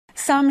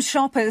Some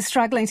shoppers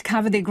struggling to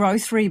cover their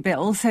grocery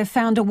bills have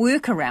found a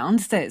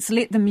workaround that's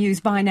let them use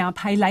buy now,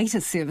 pay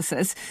later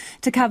services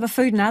to cover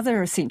food and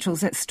other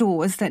essentials at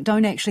stores that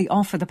don't actually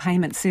offer the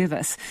payment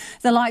service.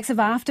 The likes of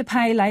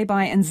Afterpay,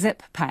 Lay-Buy and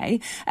Zip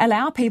Pay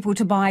allow people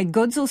to buy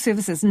goods or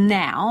services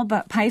now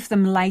but pay for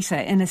them later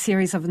in a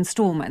series of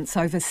instalments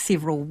over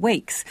several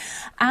weeks.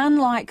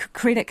 Unlike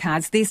credit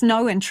cards, there's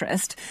no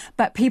interest,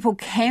 but people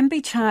can be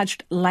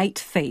charged late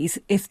fees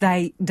if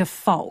they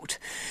default.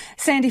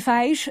 Sandy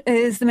Fage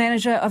is the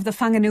manager of the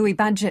Whanganui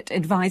Budget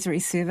Advisory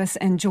Service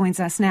and joins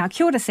us now.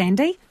 Kia ora,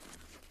 Sandy.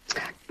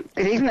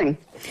 Good evening.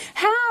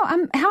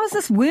 How is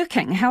this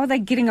working? How are they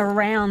getting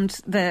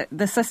around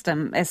the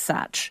system as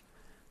such?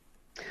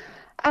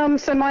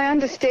 So my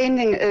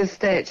understanding is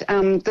that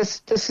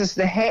this is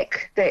the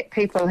hack that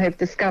people have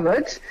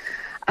discovered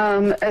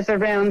is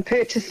around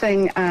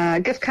purchasing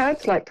gift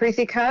cards like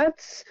Prezi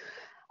cards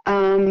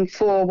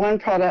for one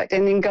product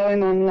and then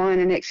going online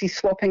and actually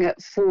swapping it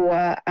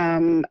for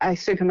a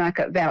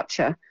supermarket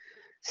voucher.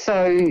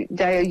 So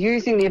they are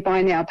using their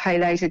buy now, pay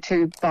later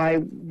to buy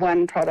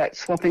one product,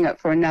 swapping it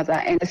for another,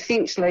 and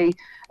essentially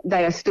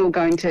they are still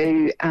going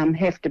to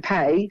have to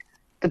pay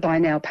the buy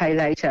now, pay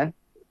later.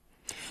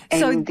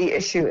 And the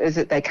issue is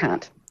that they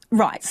can't.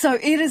 Right, so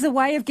it is a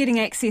way of getting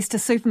access to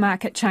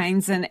supermarket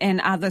chains and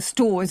other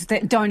stores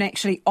that don't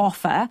actually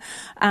offer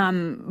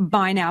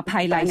buy now,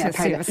 pay later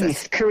services.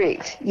 Yes,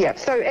 correct. Yeah.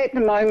 So at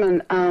the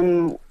moment,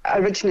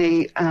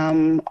 originally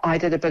I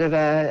did a bit of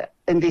a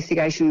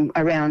investigation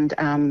around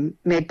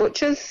Mad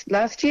Butchers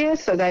last year,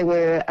 so they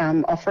were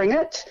offering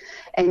it,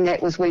 and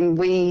that was when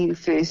we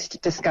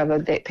first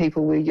discovered that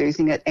people were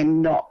using it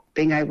and not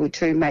being able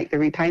to make the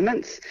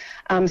repayments.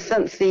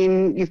 Since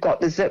then, you've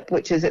got the Zip,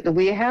 which is at the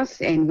warehouse,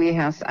 and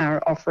warehouse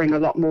are offering a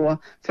lot more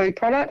food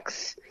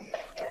products.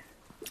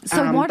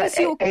 So what is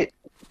your...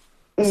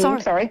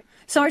 Sorry.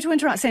 Sorry to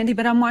interrupt, Sandy,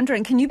 but I'm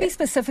wondering, can you be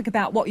specific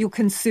about what your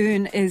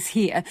concern is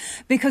here?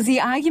 Because the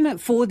argument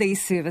for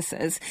these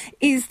services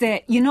is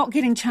that you're not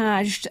getting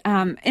charged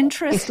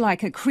interest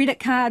like a credit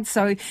card,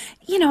 so,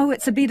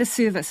 it's a better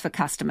service for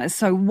customers.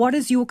 So what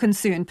is your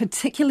concern,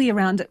 particularly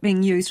around it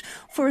being used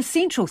for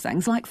essential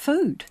things like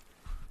food?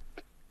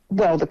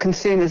 Well, the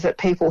concern is that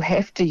people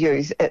have to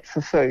use it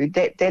for food.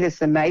 That is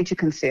the major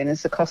concern,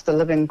 is the cost of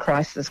living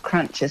crisis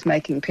crunch is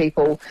making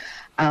people,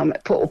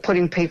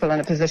 putting people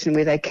in a position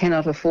where they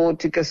cannot afford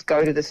to just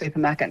go to the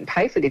supermarket and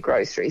pay for their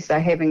groceries.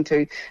 They're having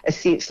to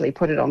essentially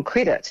put it on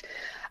credit.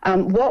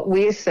 What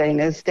we're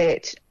seeing is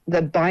that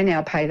the buy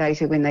now, pay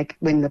later, when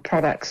the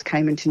products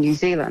came into New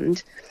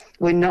Zealand,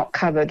 were not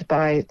covered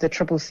by the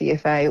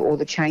CCCFA or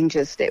the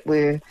changes that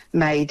were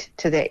made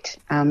to that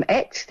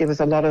Act. There was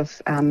a lot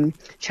of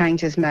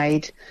changes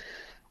made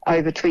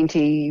over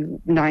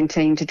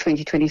 2019 to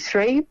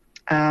 2023,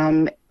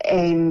 and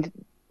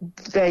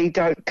they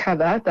don't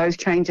cover. Those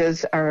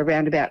changes are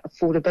around about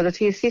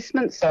affordability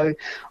assessment, so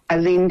a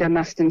lender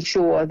must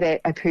ensure that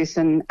a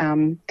person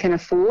can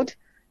afford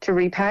to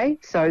repay,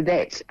 so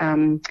that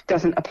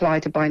doesn't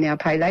apply to buy now,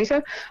 pay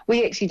later.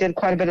 We actually did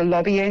quite a bit of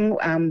lobbying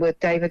with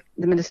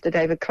Minister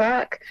David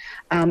Clark.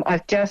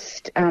 I've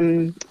just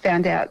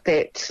found out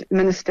that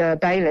Minister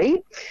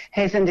Bailey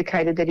has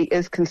indicated that he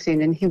is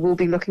concerned and he will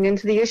be looking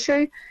into the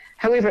issue.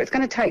 However, it's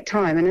going to take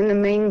time, and in the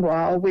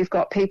meanwhile, we've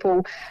got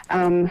people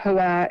who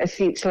are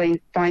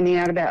essentially finding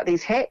out about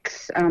these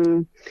hacks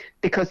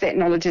because that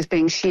knowledge is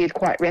being shared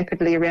quite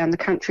rapidly around the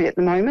country at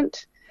the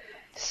moment.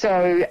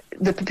 So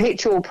the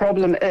perpetual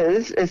problem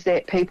is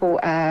that people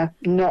are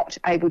not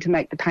able to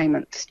make the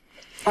payments.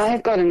 I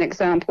have got an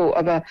example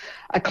of a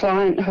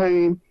client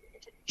who,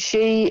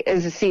 she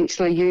is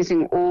essentially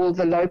using all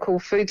the local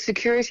food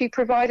security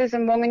providers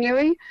in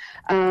Whanganui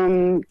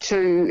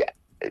to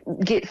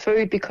get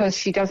food because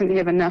she doesn't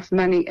have enough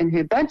money in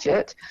her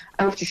budget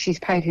after she's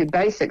paid her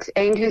basics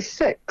and her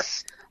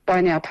 6 buy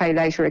now, pay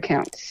later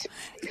accounts.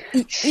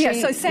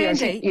 So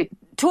Sandy,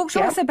 talk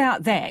to us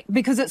about that,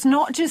 because it's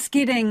not just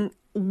getting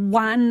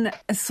one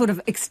sort of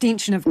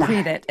extension of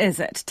credit, is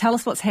it? Tell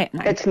us what's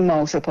happening. It's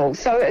multiple.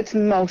 So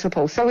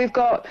we've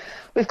got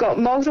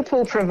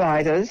multiple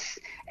providers,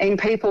 and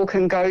people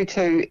can go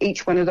to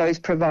each one of those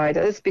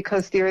providers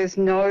because there is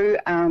no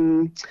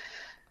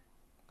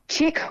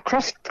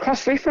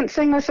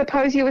cross-referencing, I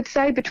suppose you would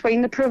say,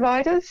 between the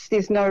providers.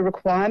 There's no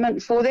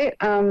requirement for that.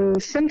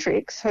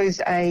 Centrex, who's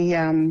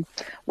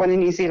one of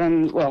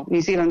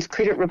New Zealand's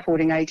credit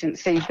reporting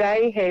agency,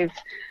 they have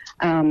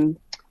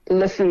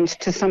listened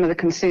to some of the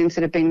concerns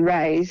that have been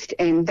raised,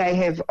 and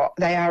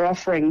they are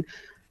offering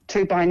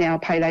to buy now,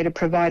 pay later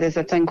providers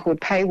a thing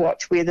called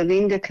PayWatch, where the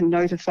lender can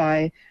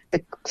notify the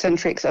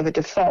Centrex of a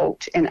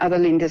default, and other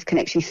lenders can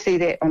actually see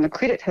that on the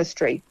credit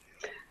history,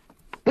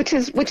 which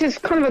is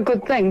kind of a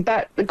good thing.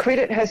 But the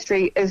credit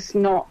history is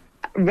not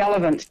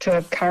relevant to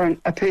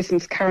a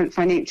person's current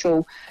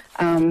financial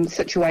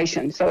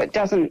situation, so it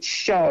doesn't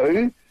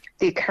show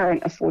their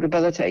current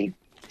affordability,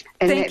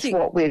 and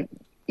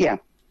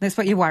That's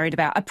what you're worried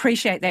about.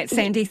 Appreciate that,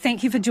 Sandy.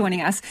 Thank you for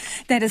joining us.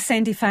 That is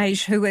Sandy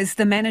Fage, who is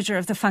the manager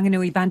of the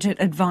Whanganui Budget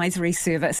Advisory Service.